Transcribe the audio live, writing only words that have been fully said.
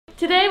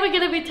Today we're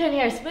gonna be turning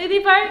our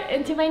smoothie bar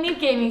into my new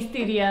gaming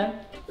studio.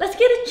 Let's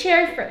get a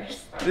chair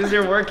first. This is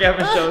your workout,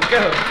 Michelle.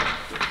 Go.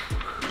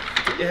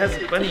 It has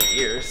bunny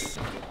ears.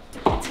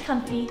 It's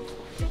comfy.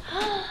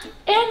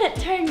 And it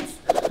turns.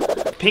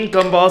 Pink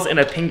gumballs in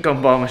a pink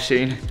gumball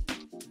machine.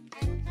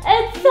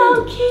 It's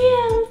so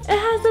cute. It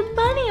has a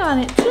bunny on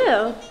it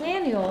too.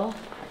 Manual.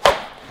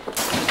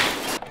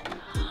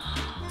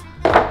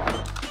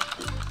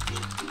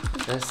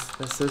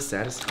 That's so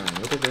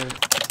satisfying. Look at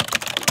that.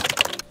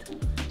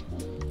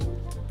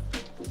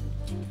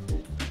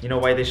 You know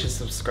why they should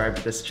subscribe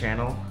to this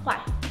channel? Why?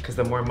 Because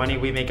the more money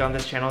we make on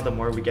this channel, the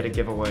more we get a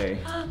giveaway.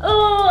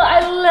 Oh,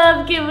 I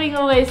love giving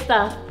away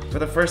stuff. For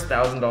the first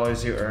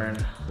 $1,000 you earn,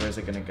 where's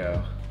it gonna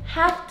go?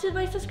 Half to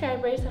my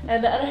subscribers,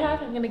 and the other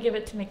half I'm gonna give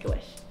it to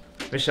Make-A-Wish.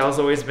 Michelle's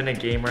always been a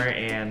gamer,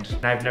 and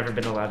I've never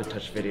been allowed to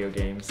touch video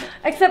games.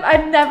 Except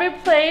I've never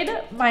played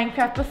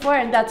Minecraft before,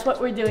 and that's what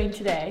we're doing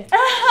today.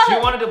 She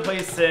wanted to play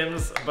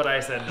Sims, but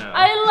I said no.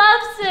 I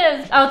love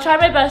Sims. I'll try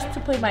my best to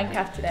play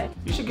Minecraft today.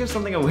 You should give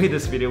something away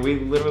this video. We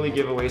literally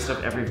give away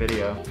stuff every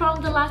video.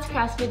 From the last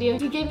crafts video,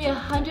 you gave me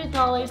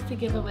 $100 to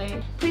give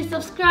away. Please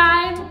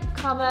subscribe,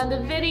 comment on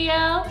the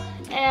video,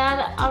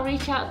 and I'll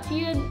reach out to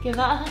you and give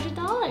out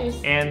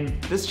 $100.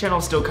 And this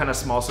channel's still kind of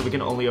small, so we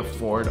can only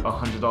afford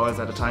 $100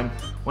 at a time.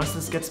 Once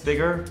this gets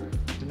bigger,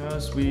 who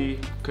knows, we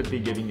could be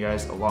giving you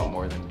guys a lot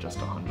more than just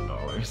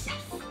 $100.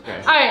 Okay.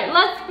 Alright,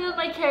 let's build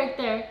my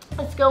character.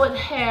 Let's go with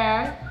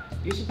hair.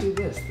 You should do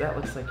this. That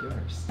looks like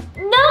yours.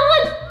 No,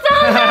 it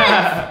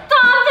doesn't!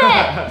 Stop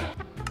it!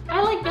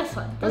 I like this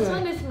one. This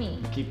one is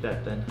me. Keep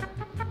that then.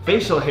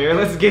 Facial hair.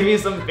 Let's give you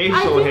some facial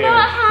hair. I do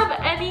not have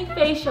any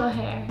facial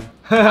hair.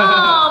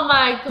 Oh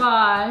my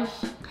gosh.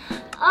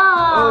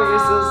 Oh, you're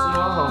so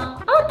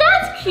small. Oh,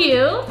 that's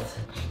cute.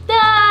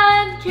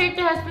 Done.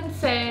 Character has been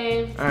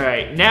saved.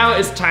 Alright, now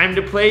it's time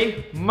to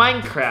play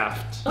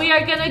Minecraft. We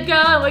are gonna go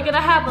and we're gonna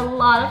have a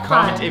lot of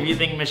fun. Comment if you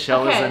think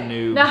Michelle is a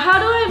noob. Now how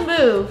do I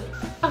move?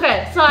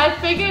 Okay, so I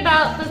figured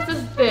out this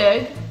is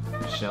big.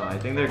 Michelle, I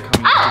think they're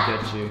coming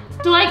to get you.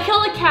 Do I kill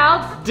the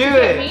cow? Do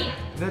it!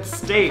 That's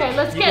steak. Okay,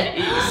 let's get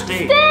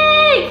steak.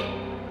 Steak!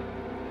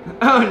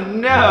 Oh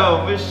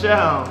no,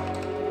 Michelle.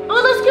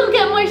 Oh, let's go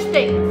get more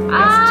steak.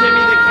 That's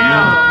Timmy the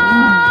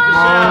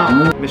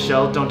cow.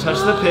 Michelle, don't touch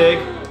the pig.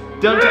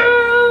 Don't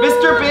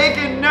Mr.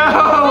 Bacon,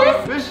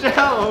 no!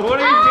 Michelle,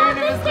 what are you doing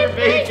to Mr.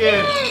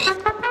 Bacon?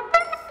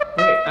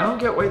 Wait, I don't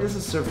get why this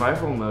is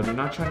survival mode. You're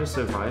not trying to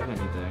survive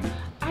anything.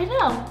 I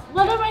know.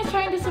 What am I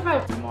trying to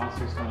survive? The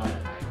monsters come out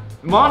at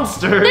night.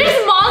 Monsters?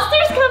 There's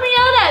monsters coming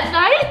out at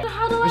night?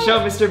 How do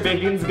Michelle, Mr.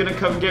 Bacon's gonna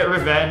come get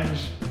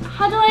revenge.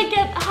 How do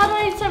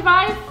I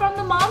survive from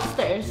the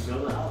monsters?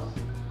 Build a house.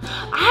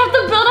 I have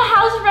to build a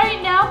house right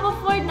now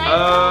before night.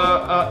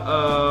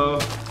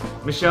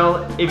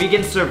 Michelle, if you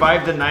can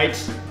survive the night,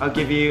 I'll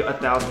give you $1,000.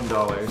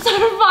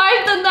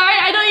 Survive the night?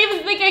 I don't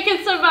even think I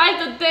can survive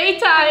the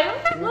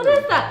daytime. What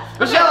is that?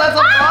 Michelle, that's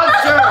a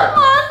monster! The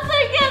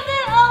monster, get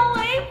it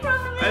away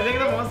from me! I think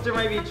the monster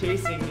might be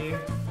chasing you.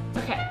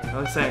 Okay. That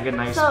looks like a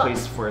nice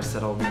place for a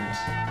settlement.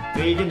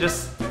 Maybe you can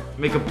just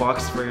make a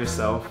box for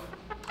yourself.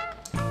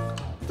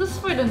 This is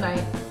for the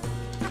night.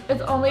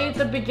 It's only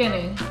the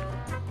beginning.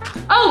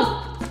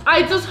 Oh!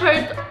 I just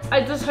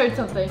heard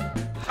something.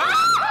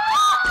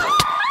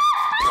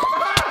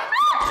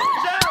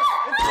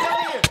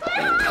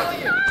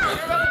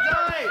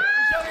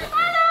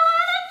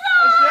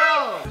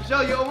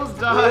 Michelle, you almost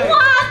died.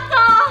 What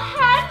the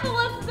heck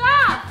was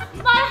that?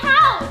 My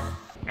house!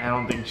 I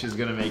don't think she's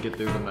gonna make it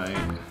through the night.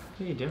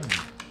 What are you doing?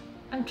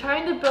 I'm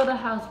trying to build a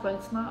house, but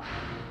it's not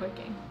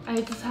working.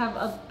 I just have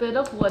a bit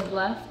of wood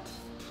left.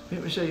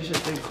 Wait, Michelle, you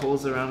should dig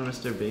holes around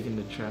Mr. Bacon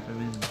to trap him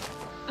in.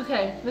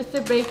 Okay,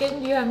 Mr.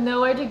 Bacon, you have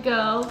nowhere to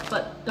go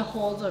but the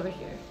holes over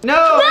here. No!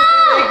 No!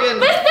 Mr. Bacon!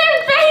 Mr.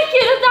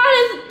 Bacon! That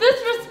is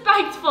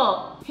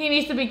disrespectful! He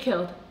needs to be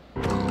killed.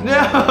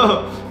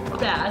 No!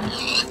 Bad.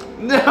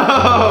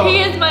 No! He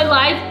is my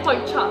live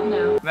pork chop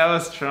now. That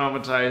was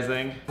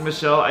traumatizing.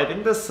 Michelle, I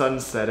think the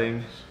sun's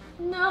setting.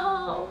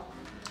 No.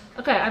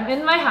 Okay, I'm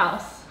in my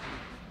house.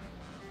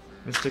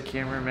 Mr.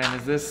 Cameraman,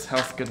 is this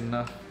house good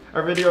enough?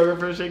 Our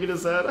videographer is shaking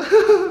his head.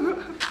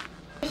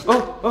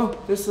 Oh,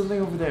 there's something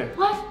over there.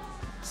 What?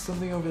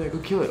 Something over there. Go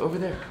kill it, over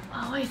there.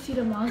 Oh, I see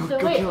the monster.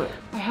 Go Wait, kill it.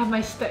 I have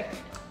my stick.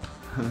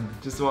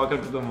 Just walk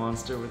up to the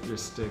monster with your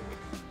stick.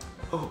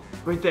 Oh,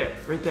 right there,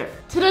 right there.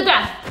 To the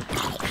death.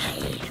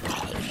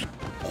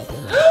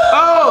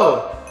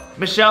 Oh!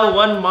 Michelle,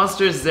 1,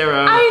 monster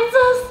 0.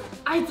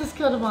 I just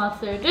killed a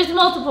monster. There's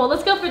multiple.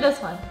 Let's go for this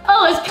one.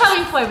 Oh, it's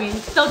coming for me.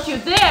 Don't you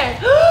dare.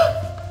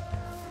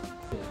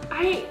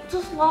 I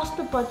just lost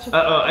a bunch of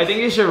I think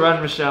you should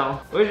run,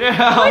 Michelle. Where's your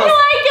house? Where do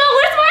I go?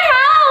 Where's my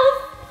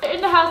house?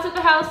 In the house, in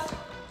the house.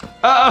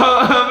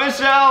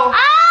 Michelle!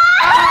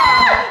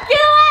 Ah!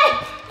 Get away!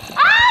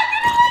 Ah!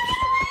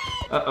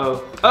 Get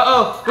away!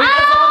 We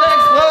got someone that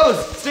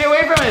explodes! Stay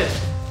away from it!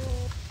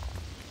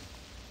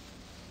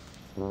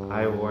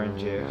 I warned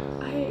you.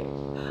 I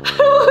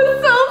was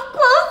so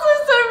close to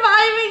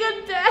surviving a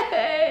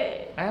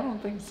day. I don't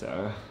think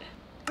so.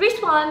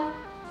 Respawn.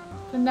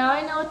 But now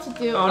I know what to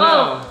do. Oh,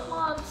 no.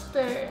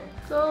 Monster.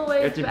 Go away.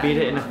 You have to beat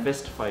it in a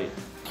fist fight.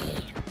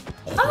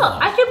 Oh,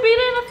 I can beat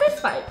it in a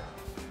fist fight.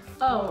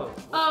 Oh.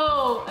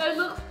 Oh, it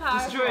looks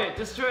powerful. Destroy it,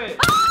 destroy it.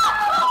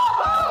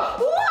 Oh!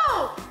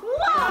 Whoa!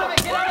 Whoa!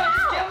 Get out of it,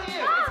 it's killing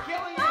you, it's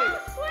killing you.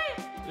 Wait.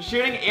 They're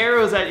shooting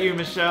arrows at you,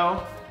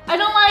 Michelle. I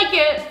don't like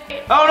it.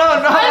 Oh no,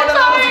 no, I'm one of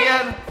sorry. those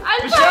again.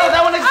 I'm Michelle, sorry.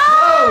 that one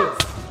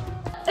explodes.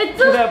 It Look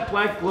just... at that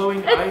black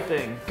glowing eye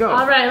thing. Go.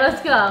 All right,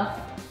 let's go.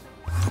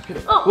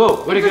 Oh,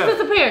 whoa, where'd it go? It just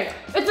disappeared.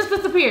 It just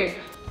disappeared.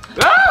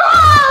 Ah!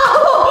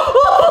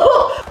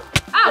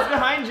 Ow! It's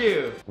behind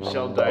you.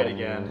 Michelle died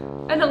again.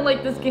 I don't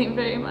like this game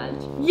very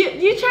much.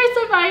 You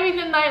try surviving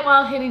the night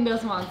while hitting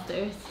those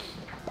monsters.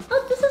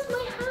 Oh, this is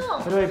my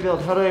house. How do I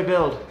build? How do I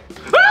build?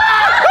 You're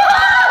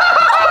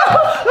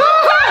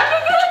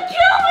gonna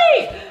kill me!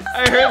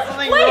 I heard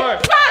something Wait, roar.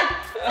 Zach,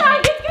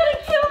 it's gonna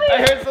kill me. I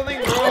heard something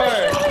It's roar.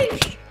 gonna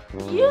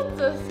kill me. You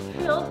just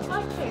killed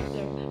my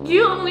character. You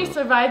only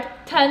survived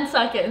 10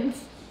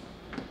 seconds.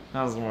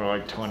 That was more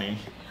like 20.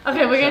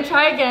 Okay, we're gonna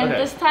try again. Okay.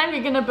 This time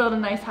you're gonna build a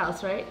nice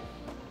house, right?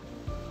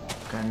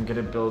 I'm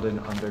gonna build an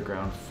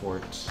underground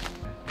fort.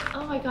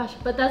 Oh my gosh,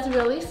 but that's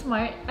really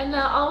smart. And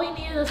now all we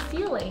need is a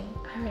ceiling.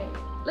 All right,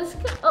 let's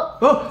go.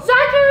 Oh,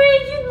 Zachary,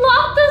 you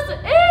locked us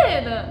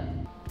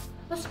in.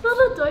 Let's build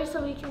a door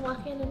so we can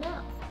walk in and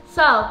out.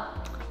 So,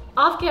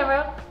 off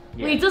camera,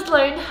 we just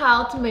learned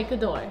how to make a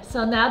door.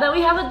 So now that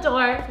we have a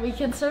door, we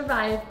can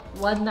survive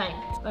one night,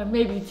 or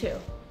maybe 2.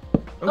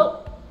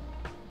 Oh.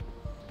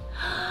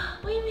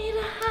 We made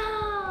a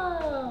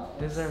house.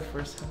 This is our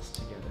first house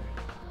together.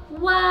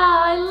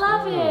 Wow, I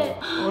love it.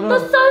 Oh, no. The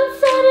sun's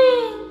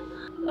setting.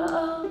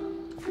 Uh-oh.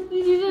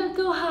 We need to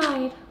go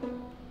hide.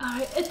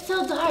 Alright, it's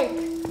so dark.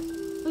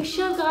 We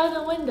should have gotten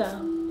a window.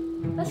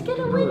 Let's get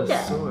a window.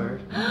 A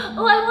sword.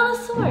 Oh, I want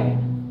a sword.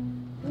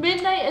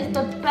 Midnight is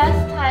the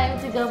best time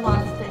to go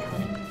monster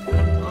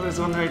hunting. Oh, there's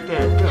one right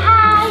there. Go.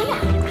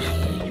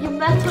 Hi! You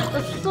mess with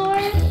the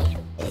sword.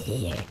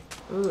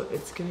 Oh,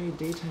 it's gonna be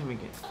daytime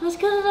again. Let's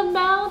go to the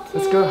mountains.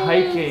 Let's go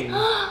hiking.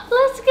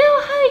 Let's go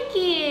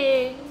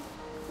hiking.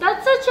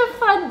 That's such a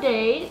fun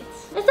date.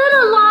 Is that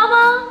a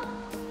llama?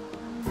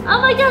 Oh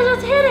my gosh,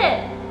 let's hit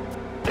it.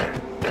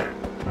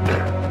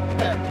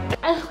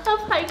 I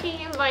love hiking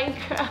in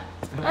Minecraft.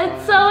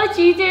 It's so much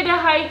easier to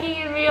hiking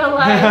in real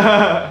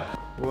life.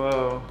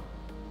 Whoa.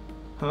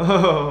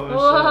 Oh,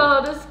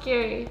 Whoa, that's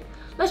scary.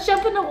 Let's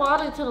jump in the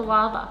water to the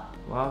lava.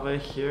 Lava,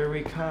 here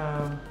we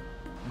come.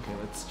 Okay,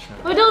 let's try.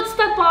 But don't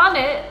step on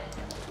it.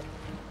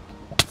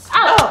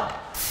 Ow!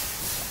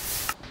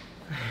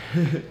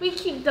 We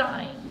keep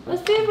dying.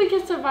 Let's see if we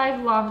can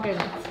survive longer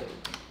next week.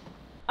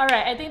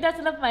 Alright, I think that's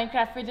enough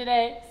Minecraft for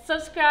today.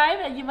 Subscribe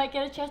and you might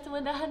get a chance to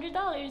win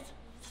 $100.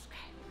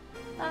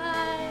 Subscribe.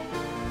 Bye.